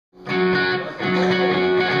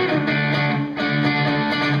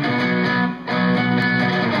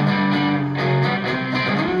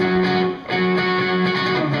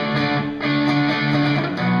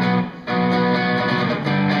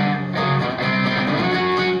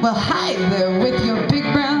Well, hi there with your big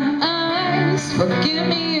brown eyes. Forgive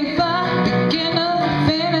me if I begin to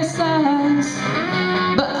fantasize,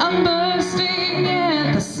 but I'm bursting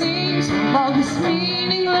at the seams from all this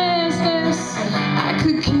meaninglessness. I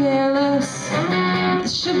could care less.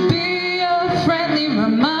 This should be a friendly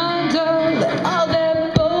reminder that all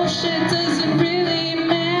that bullshit doesn't really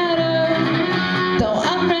matter. Though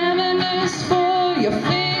I'm ravenous for your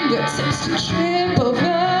fingertips to trip over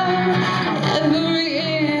every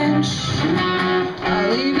inch.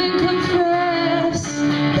 I'll even confess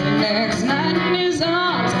the next night in his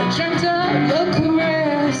arms I dreamt of your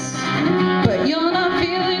caress. But you're not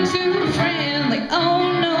feeling too friendly. Oh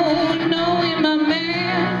no, no, you're my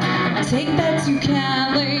man. Take that too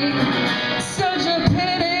kindly. Such a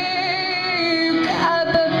pity. You got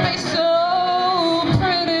that face so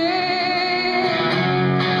pretty.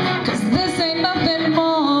 'Cause this ain't nothing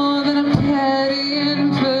more than a petty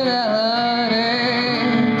infidelity.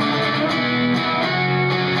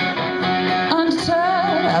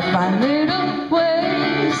 Undeterred, I find little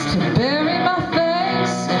ways to bury my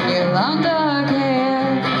face in your long dark hair.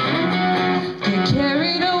 Get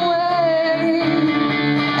carried away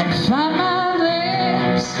and find my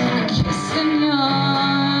lips kissing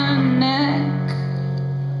your neck.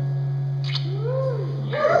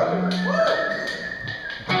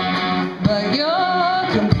 But you're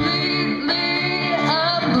completely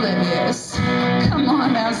oblivious. Come on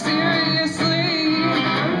now, seriously.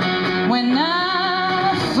 When I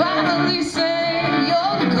finally say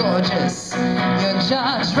you're gorgeous, your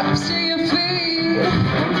jaw drops to your feet.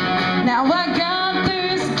 Now I got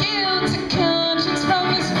this guilty conscience from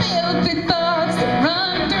these filthy thoughts that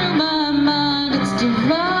run through my mind. It's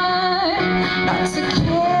divine not to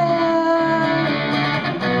care.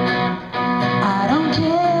 I don't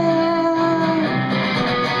care.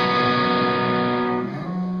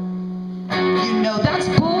 You know that's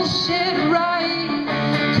bullshit, right?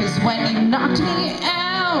 'Cause when you knocked me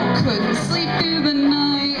out, couldn't sleep through the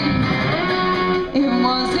night. It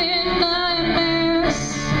wasn't nightmares.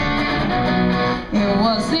 It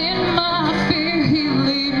wasn't my fear he'd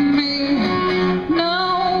leave me.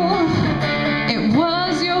 No, it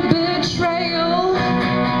was your betrayal.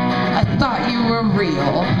 I thought you were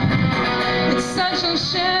real. It's such a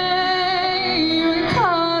shame we're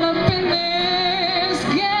caught up in this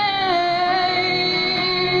game.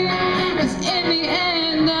 'Cause in the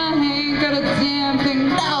end I ain't got a damn thing,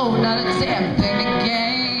 no, not a damn thing to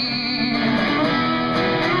gain.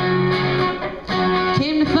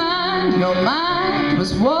 Came to find your mind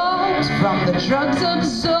was warped from the drugs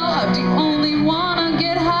absorbed. You only wanna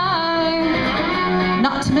get high.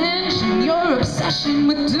 Not to mention your obsession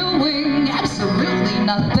with doing absolutely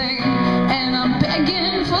nothing. And I'm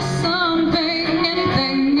begging for something,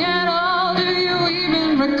 anything at all. Do you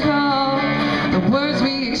even recall the words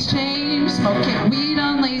we exchanged, smoking weed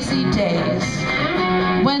on lazy days?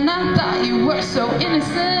 When I thought you were so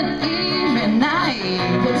innocent, even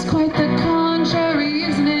naive. It's quite the contrary,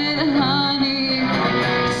 isn't it, honey?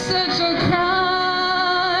 Such a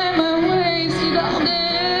crime, I wasted all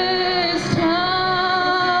this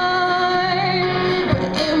time. But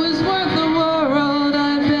it was worth the world I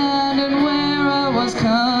abandoned where I was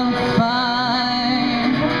confined.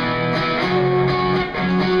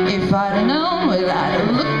 If I'd known it, I'd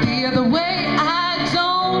have looked the other way. I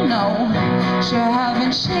don't know. Sure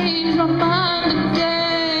haven't changed my mind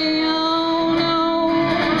today. Oh no.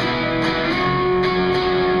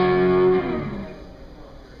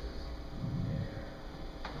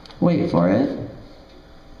 Wait for it.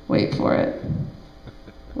 Wait for it.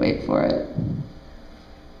 Wait for it.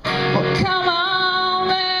 Well, come on,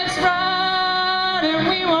 let's ride, and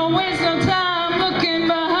we won't waste no time.